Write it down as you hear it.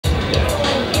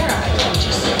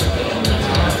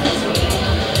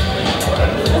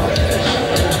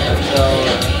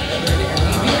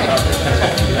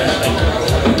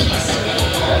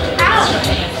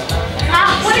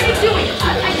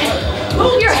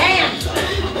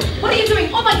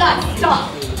God, stop.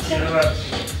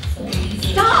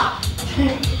 Stop.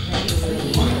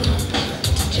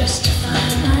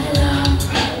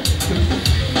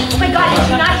 Oh my God, did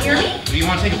you not hear me? Do you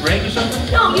want to take a break or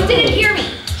something? No, you didn't hear me.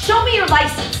 Show me your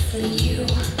license.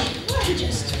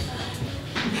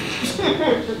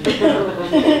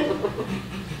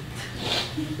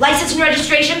 License and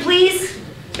registration, please. Is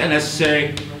that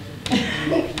necessary?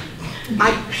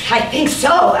 I think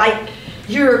so.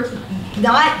 You're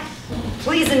not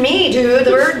pleasing me, dude.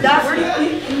 We're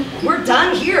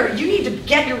done here. You need to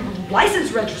get your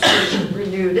license registration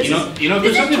renewed. This if there's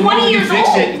is something 20 wrong, we years can fix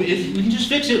old. it. We can just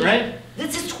fix it, right?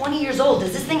 This is 20 years old.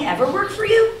 Does this thing ever work for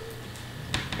you?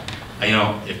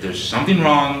 If there's something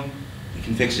wrong, we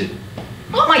can fix it.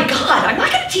 Oh my God, I'm not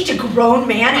going to teach a grown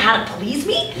man how to please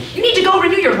me. You need to go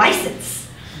renew your license.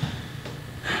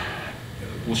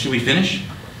 Well, should we finish?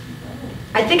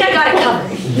 I think I got it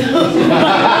covered.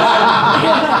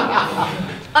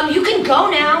 You can go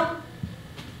now.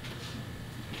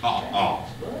 Oh.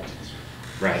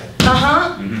 Right.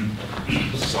 Uh-huh.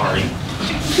 Mm-hmm. Sorry.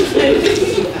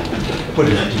 Put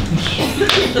it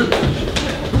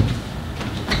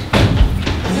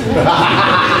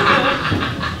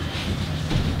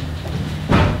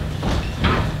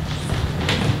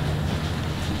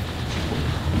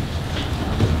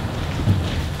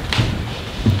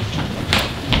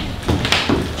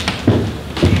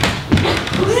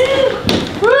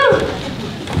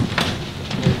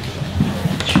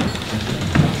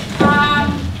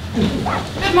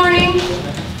Good morning.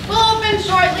 We'll open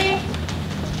shortly.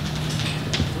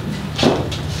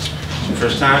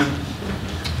 First time?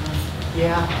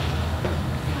 Yeah.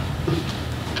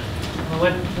 Well,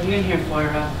 what are you in here for?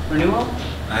 Renewal?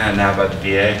 Now about the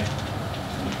VA.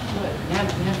 What? Yeah,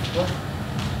 what?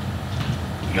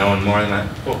 Knowing more than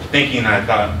thinking I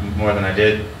thought more than I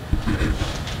did.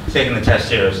 Taking the test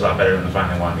here was a lot better than the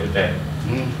finally wanting me to pay.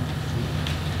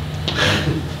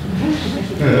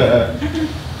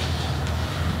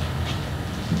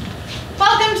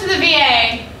 Welcome to the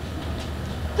VA.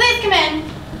 Please come in.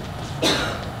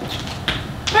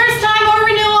 First time or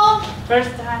renewal?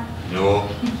 First time. No.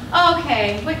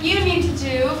 Okay, what you need to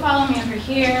do, follow me over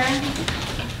here.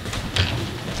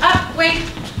 Wait.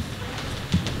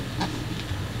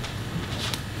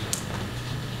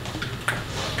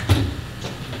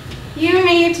 You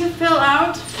need to fill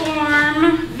out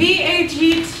form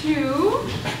VAG2.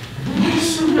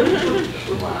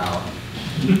 Wow.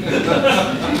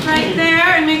 Right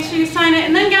there, and make sure you sign it,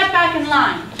 and then get back in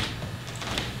line.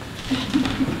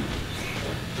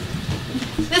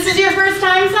 This is your first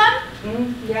time, son?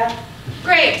 Yeah.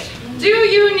 Great. Do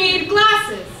you need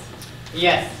glasses?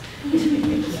 Yes.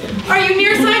 Are you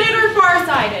nearsighted or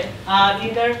farsighted?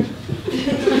 Neither.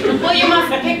 Well, you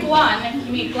must pick one if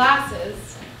you need glasses.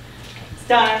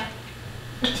 Star.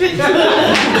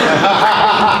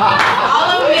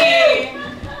 Follow me.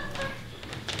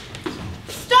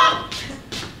 Stop.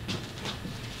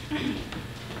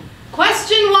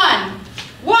 Question 1.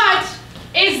 What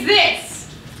is this?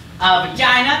 A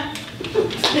vagina.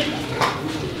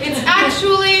 It's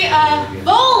actually a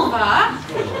vulva,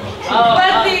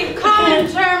 but the common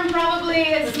term probably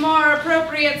is more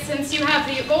appropriate since you have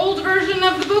the old version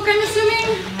of the book, I'm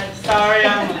assuming? Sorry,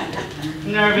 I'm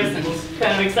nervous and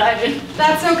kind of excited.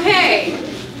 That's okay.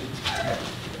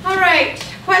 All right,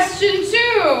 question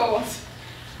 2.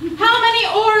 How many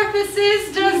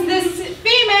orifices does this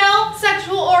female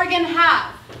sexual organ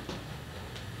have?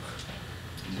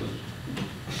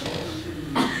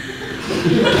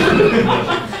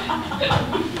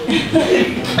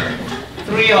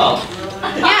 Three all.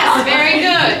 Yes, very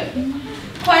good.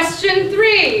 Question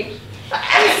 3. A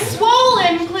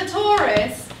swollen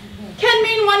clitoris can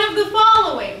mean one of the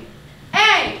following.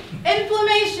 A.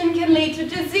 Inflammation can lead to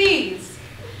disease.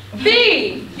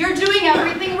 B. You're doing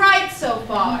everything right so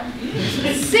far.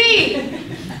 C.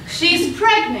 She's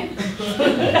pregnant.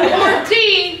 Or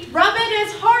D. Rub it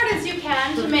as hard as you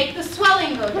can to make the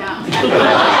swelling go down.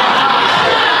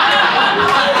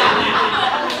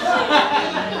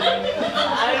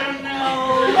 I don't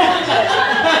know.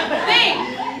 Think.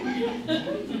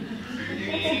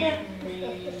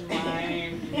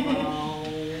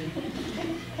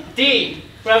 D.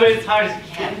 Rub it as hard as you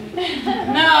can.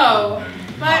 No,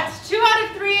 but 2 out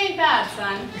of 3 ain't bad,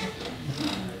 son.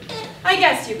 I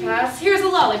guess you pass. Here's a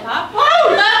lollipop. Woo!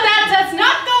 But that does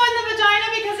not go in the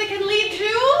vagina because it can lead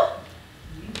to...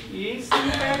 Yeast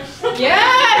infection?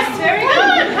 Yes, very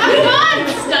good. Have fun,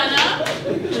 Stunna.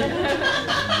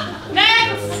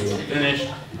 Next. Finished.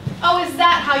 Oh, is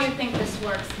that how you think this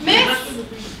works? Miss?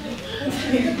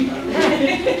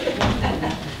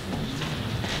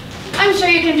 I'm sure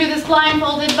you can do this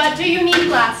blindfolded, but do you need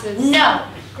glasses? No.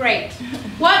 Great.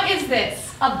 What is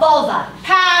this? A vulva.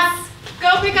 Pass.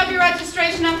 Go pick up your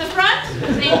registration at the front.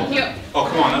 Thank you. Oh,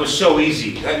 come on, that was so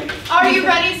easy. Are you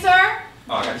ready, sir?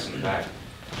 Oh, I got this in the bag.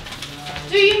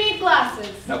 Do you need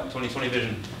glasses? Nope, 20/20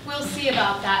 vision. We'll see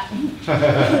about that.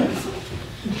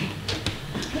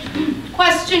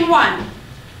 Question 1.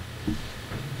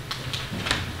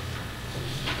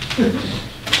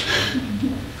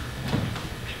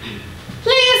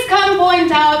 Please come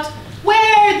point out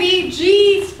where the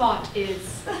G spot is.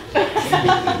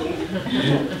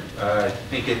 I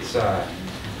think it's,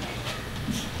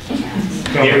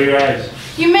 Cover your eyes.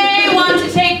 You may want to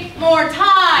take more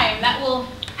time. That will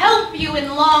help you in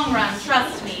the long run,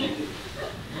 trust me.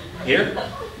 here?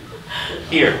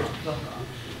 Here.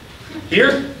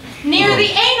 Here? Near the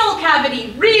anal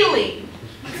cavity, really.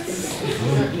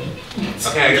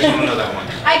 Okay, I guess I don't know that one.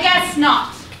 I guess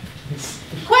not.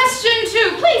 Question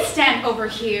 2, please stand over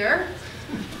here.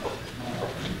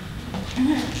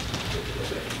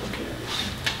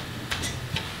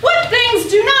 What things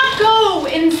do not go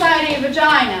inside a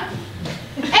vagina?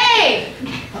 A.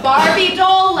 Barbie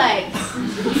doll legs.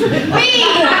 B.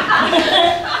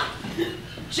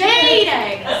 Jade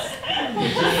eggs.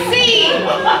 C.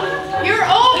 Your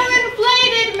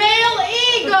overinflated male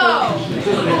ego.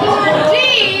 Or D.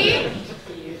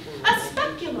 A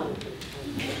speculum.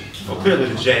 Well, clearly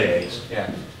the jade eggs. Yeah.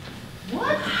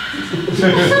 What?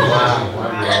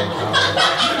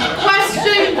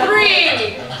 Question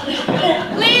 3.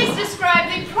 Please describe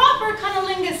the proper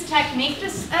cunnilingus technique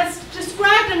as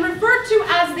described and referred to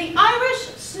as the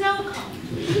Irish snow cone.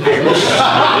 I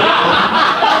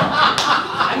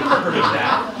never heard of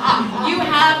that. You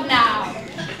have now.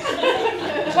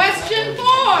 Question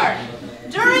 4.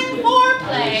 During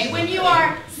foreplay, when you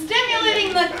are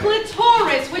stimulating the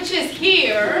clitoris, which is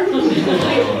here,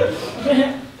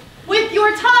 with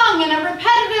your tongue in a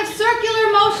repetitive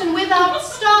circular motion without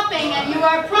stopping, and you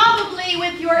are probably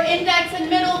with your index and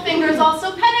middle fingers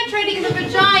also penetrating the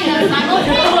vagina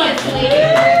simultaneously.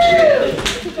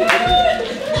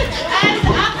 And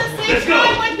at the same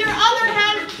time with your other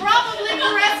hand probably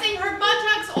caressing her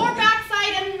buttocks or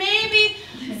backside and maybe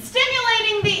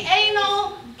stimulating the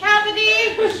anal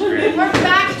cavity, her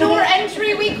backdoor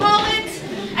entry we call it,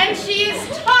 and she is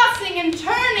tossing and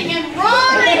turning and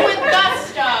roaring with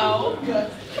gusto.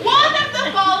 One of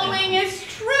the following is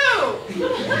true.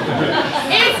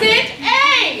 Is it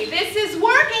A, this is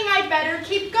working, I'd better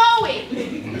keep going?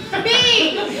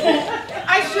 B,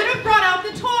 I should have brought out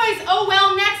the toys, oh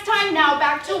well, next time, now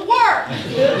back to work.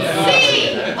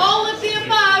 C, all of the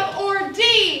above, or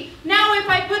D, now if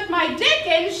I put my dick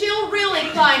in, she'll really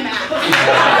climax.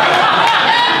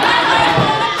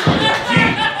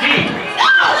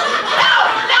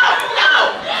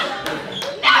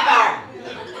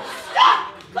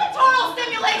 Clitoral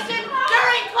stimulation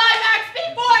during climax,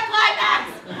 before climax,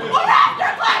 or after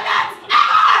climax,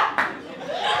 ever!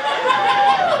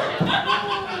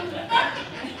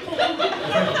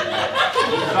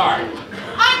 Sorry.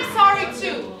 I'm sorry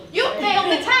too. You failed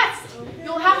the test.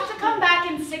 You'll have to come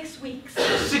back in 6 weeks.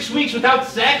 6 weeks without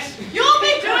sex? You'll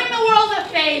be doing the world a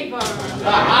favor.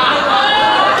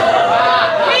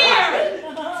 Here,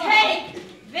 take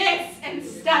this and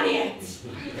study it.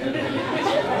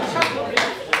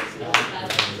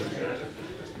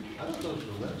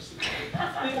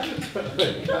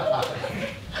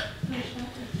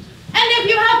 And if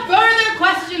you have further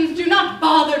questions, do not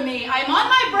bother me. I'm on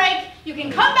my break. You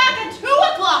can come back at 2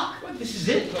 o'clock. What, this is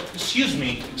it? Excuse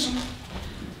me.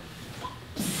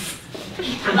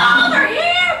 Come over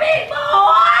here, big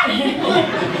boy!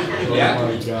 Yeah? Oh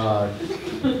my God.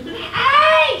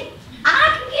 Hey! I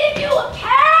can give you a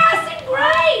passing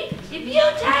grade if you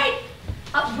take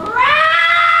a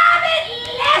private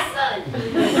lesson.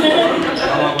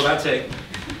 How long will that take?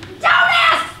 Don't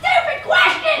ask stupid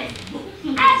questions!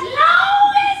 As long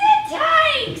as it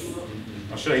takes!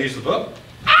 Well, should I use the book?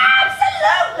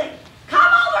 Absolutely!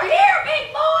 Come over here,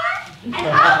 big boy, and open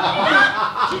it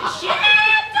up to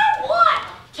chapter 1.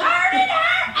 Turn it on!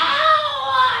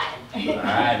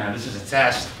 Alright, now this is a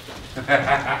test. I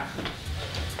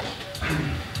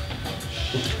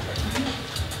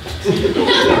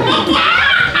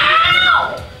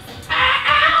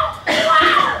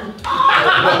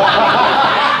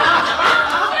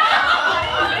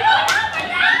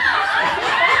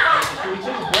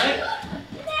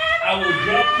will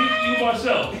drop kick you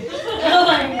myself. Oh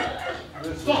my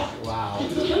God. Wow.